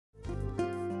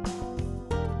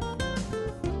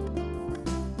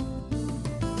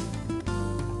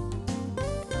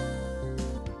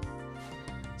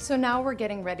So now we're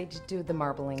getting ready to do the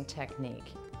marbling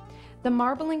technique. The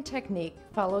marbling technique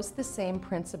follows the same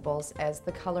principles as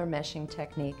the color meshing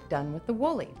technique done with the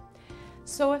Woolie.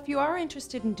 So if you are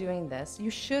interested in doing this, you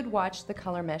should watch the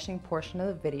color meshing portion of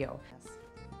the video.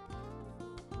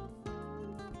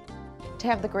 To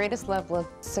have the greatest level of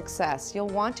success, you'll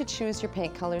want to choose your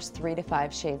paint colors 3 to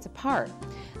 5 shades apart.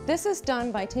 This is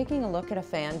done by taking a look at a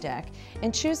fan deck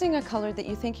and choosing a color that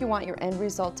you think you want your end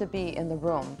result to be in the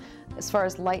room, as far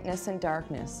as lightness and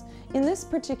darkness. In this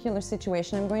particular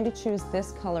situation, I'm going to choose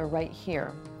this color right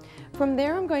here. From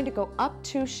there, I'm going to go up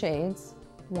 2 shades,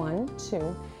 1,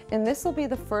 2, and this will be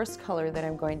the first color that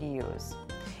I'm going to use.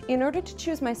 In order to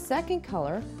choose my second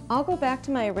color, I'll go back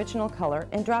to my original color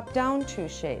and drop down 2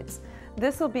 shades.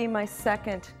 This will be my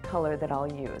second color that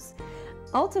I'll use.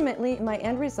 Ultimately, my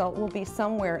end result will be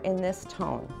somewhere in this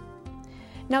tone.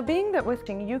 Now, being that with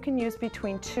you can use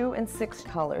between 2 and 6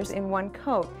 colors in one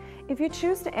coat, if you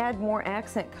choose to add more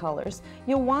accent colors,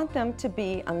 you'll want them to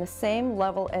be on the same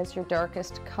level as your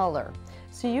darkest color.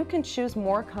 So you can choose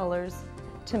more colors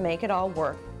to make it all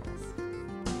work.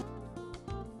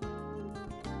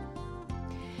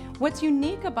 What's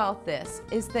unique about this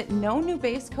is that no new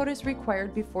base coat is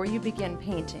required before you begin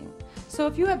painting. So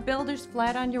if you have builder's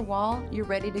flat on your wall, you're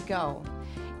ready to go.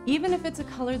 Even if it's a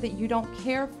color that you don't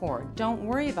care for, don't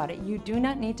worry about it. You do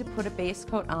not need to put a base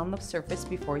coat on the surface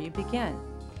before you begin.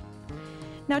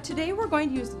 Now today we're going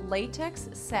to use latex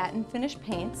satin finish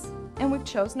paints, and we've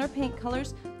chosen our paint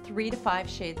colors 3 to 5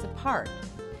 shades apart.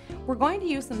 We're going to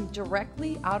use them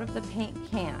directly out of the paint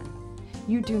can.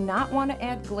 You do not want to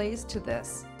add glaze to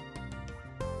this.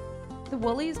 The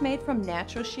Woolie is made from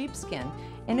natural sheepskin,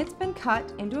 and it's been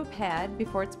cut into a pad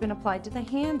before it's been applied to the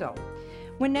handle.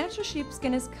 When natural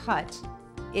sheepskin is cut,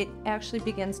 it actually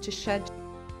begins to shed.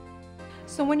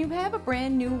 So when you have a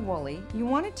brand new Woolie, you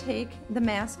want to take the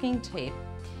masking tape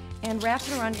and wrap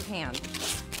it around your hand,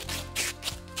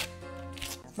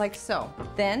 like so.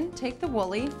 Then take the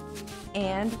Woolie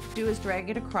and do is drag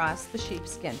it across the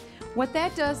sheepskin. What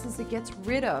that does is it gets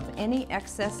rid of any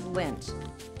excess lint.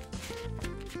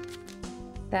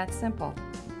 That simple.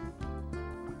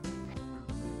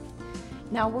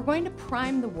 Now we're going to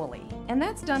prime the Woolie, and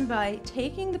that's done by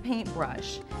taking the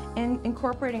paintbrush and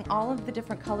incorporating all of the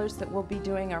different colors that we'll be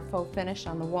doing our faux finish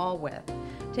on the wall with.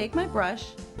 Take my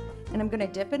brush, and I'm going to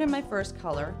dip it in my first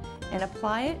color and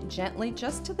apply it gently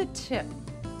just to the tip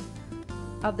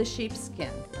of the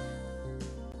sheepskin.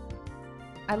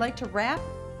 I like to wrap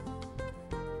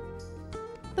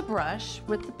the brush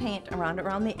with the paint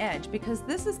around the edge, because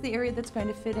this is the area that's going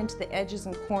to fit into the edges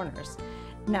and corners.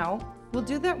 Now, we'll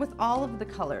do that with all of the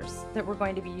colors that we're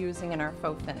going to be using in our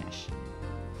faux finish.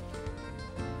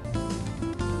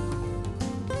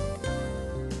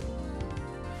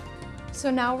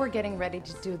 So now we're getting ready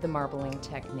to do the marbling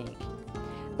technique.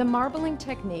 The marbling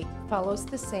technique follows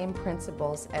the same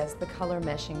principles as the color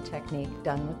meshing technique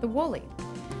done with the Woolie.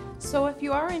 So if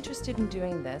you are interested in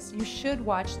doing this, you should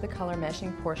watch the color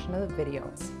meshing portion of the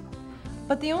videos.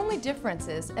 But the only difference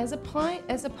is, as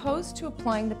opposed to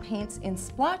applying the paints in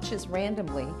splotches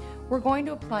randomly, we're going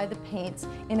to apply the paints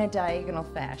in a diagonal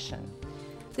fashion.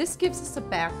 This gives us a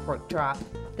backdrop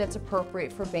that's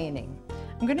appropriate for veining.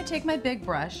 I'm going to take my big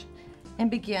brush and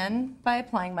begin by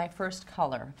applying my first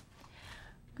color.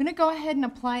 I'm going to go ahead and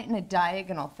apply it in a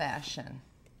diagonal fashion,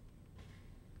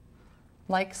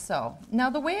 like so. Now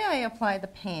the way I apply the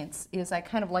paints is I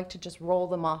kind of like to just roll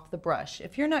them off the brush.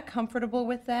 If you're not comfortable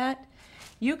with that,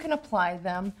 you can apply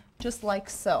them just like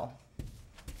so.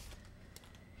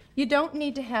 You don't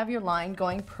need to have your line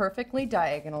going perfectly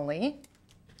diagonally.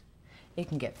 It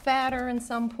can get fatter in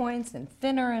some points and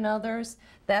thinner in others.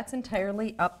 That's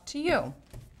entirely up to you.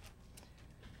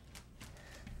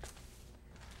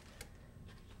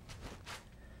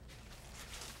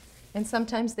 And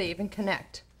sometimes they even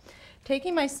connect.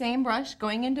 Taking my same brush,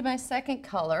 going into my second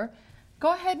color,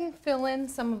 go ahead and fill in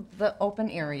some of the open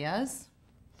areas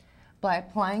by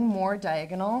applying more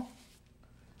diagonal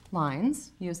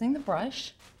lines using the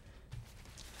brush,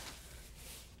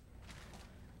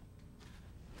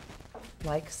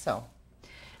 like so.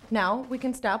 Now we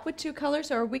can stop with 2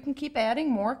 colors, or we can keep adding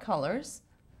more colors.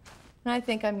 And I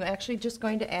think I'm actually just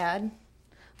going to add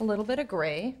a little bit of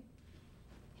gray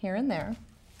here and there.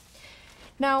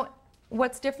 Now,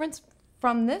 what's different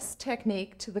from this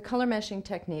technique to the color meshing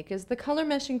technique is the color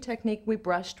meshing technique we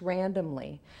brushed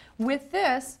randomly. With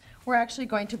this, we're actually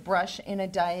going to brush in a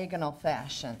diagonal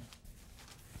fashion,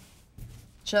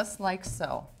 just like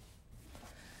so.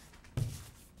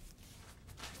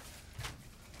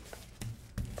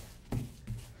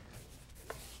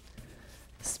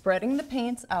 Spreading the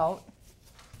paints out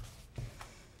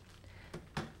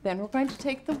Then we're going to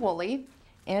take the Woolie,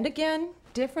 and again,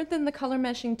 different than the color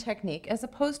meshing technique, as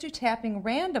opposed to tapping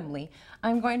randomly,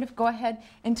 I'm going to go ahead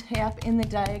and tap in the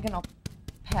diagonal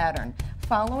pattern,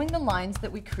 following the lines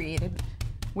that we created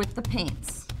with the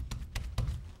paints.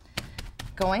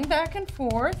 Going back and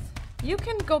forth, you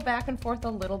can go back and forth a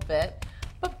little bit,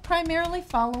 but primarily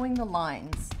following the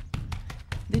lines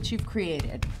that you've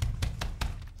created.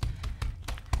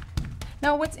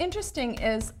 Now what's interesting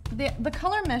is the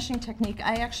color meshing technique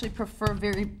I actually prefer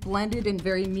very blended and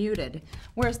very muted,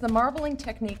 whereas the marbling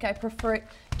technique I prefer it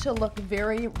to look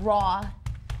very raw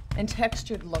and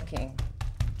textured looking,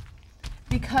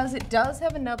 because it does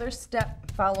have another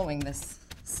step following this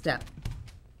step.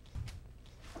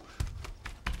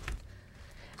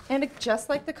 And just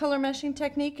like the color meshing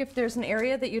technique, if there's an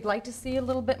area that you'd like to see a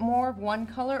little bit more of one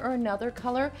color or another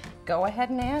color, go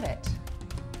ahead and add it.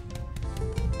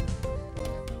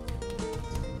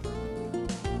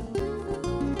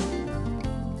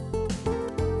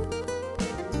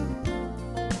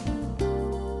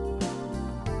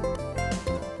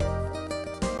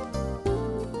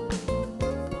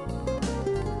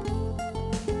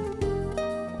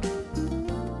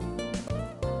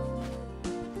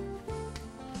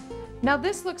 Now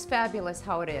this looks fabulous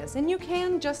how it is, and you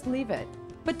can just leave it.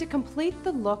 But to complete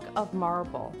the look of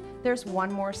marble, there's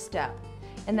one more step,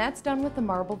 and that's done with the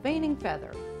marble veining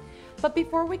feather. But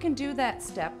before we can do that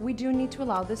step, we do need to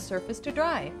allow this surface to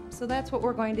dry. So that's what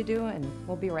we're going to do, and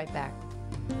we'll be right back.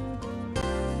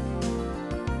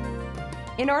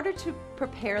 In order to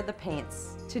prepare the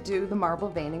paints to do the marble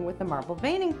veining with the marble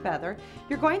veining feather,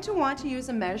 you're going to want to use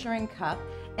a measuring cup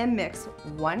and mix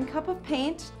 1 cup of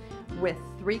paint with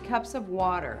 3 cups of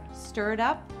water. Stir it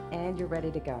up and you're ready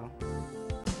to go.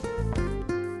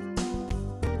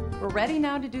 We're ready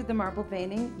now to do the marble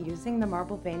veining using the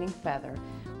marble veining feather,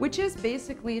 which is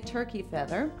basically a turkey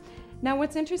feather. Now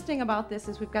what's interesting about this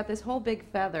is we've got this whole big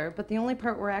feather, but the only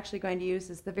part we're actually going to use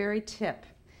is the very tip.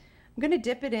 I'm going to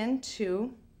dip it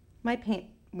into my paint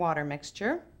water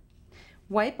mixture,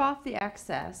 wipe off the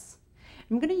excess.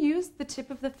 I'm going to use the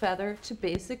tip of the feather to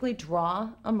basically draw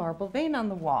a marble vein on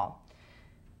the wall,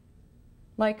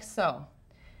 like so.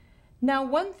 Now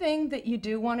one thing that you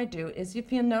do want to do is,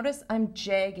 if you notice, I'm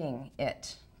jagging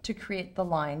it to create the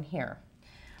line here.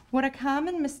 What a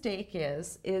common mistake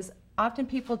is often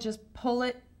people just pull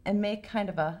it and make kind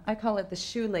of a, I call it the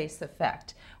shoelace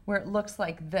effect, where it looks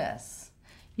like this.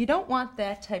 You don't want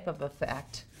that type of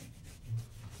effect.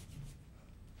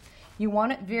 You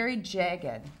want it very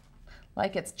jagged,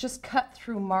 like it's just cut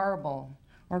through marble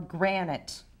or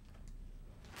granite.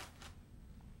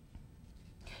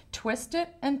 Twist it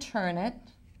and turn it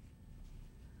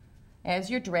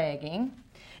as you're dragging.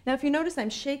 Now if you notice I'm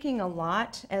shaking a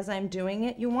lot as I'm doing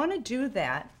it, you want to do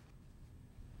that.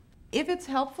 If it's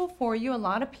helpful for you, a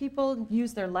lot of people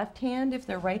use their left hand if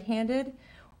they're right-handed,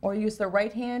 or use their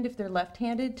right hand if they're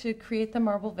left-handed to create the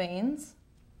marble veins.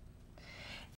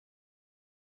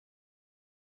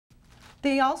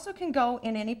 They also can go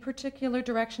in any particular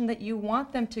direction that you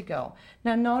want them to go.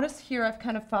 Now notice here I've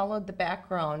kind of followed the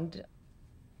background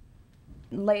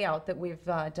layout that we've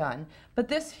done. But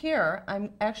this here,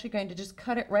 I'm actually going to just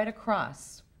cut it right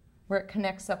across where it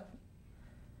connects up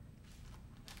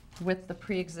with the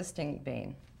pre-existing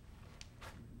vein.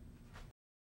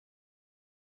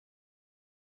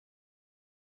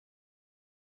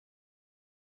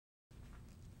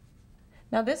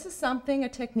 Now this is something, a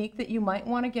technique that you might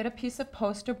want to get a piece of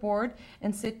poster board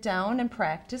and sit down and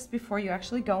practice before you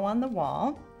actually go on the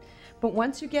wall. But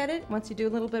once you get it, once you do a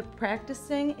little bit of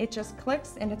practicing, it just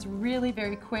clicks, and it's really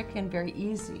very quick and very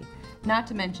easy, not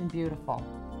to mention beautiful.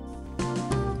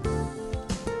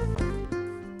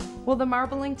 Well, the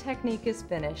marbling technique is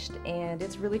finished, and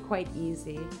it's really quite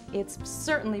easy. It's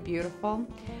certainly beautiful.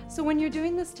 So when you're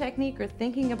doing this technique or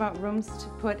thinking about rooms to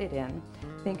put it in,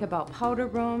 think about powder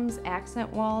rooms, accent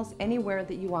walls, anywhere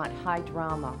that you want high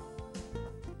drama.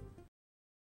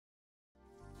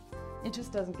 It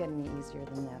just doesn't get any easier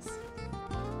than this.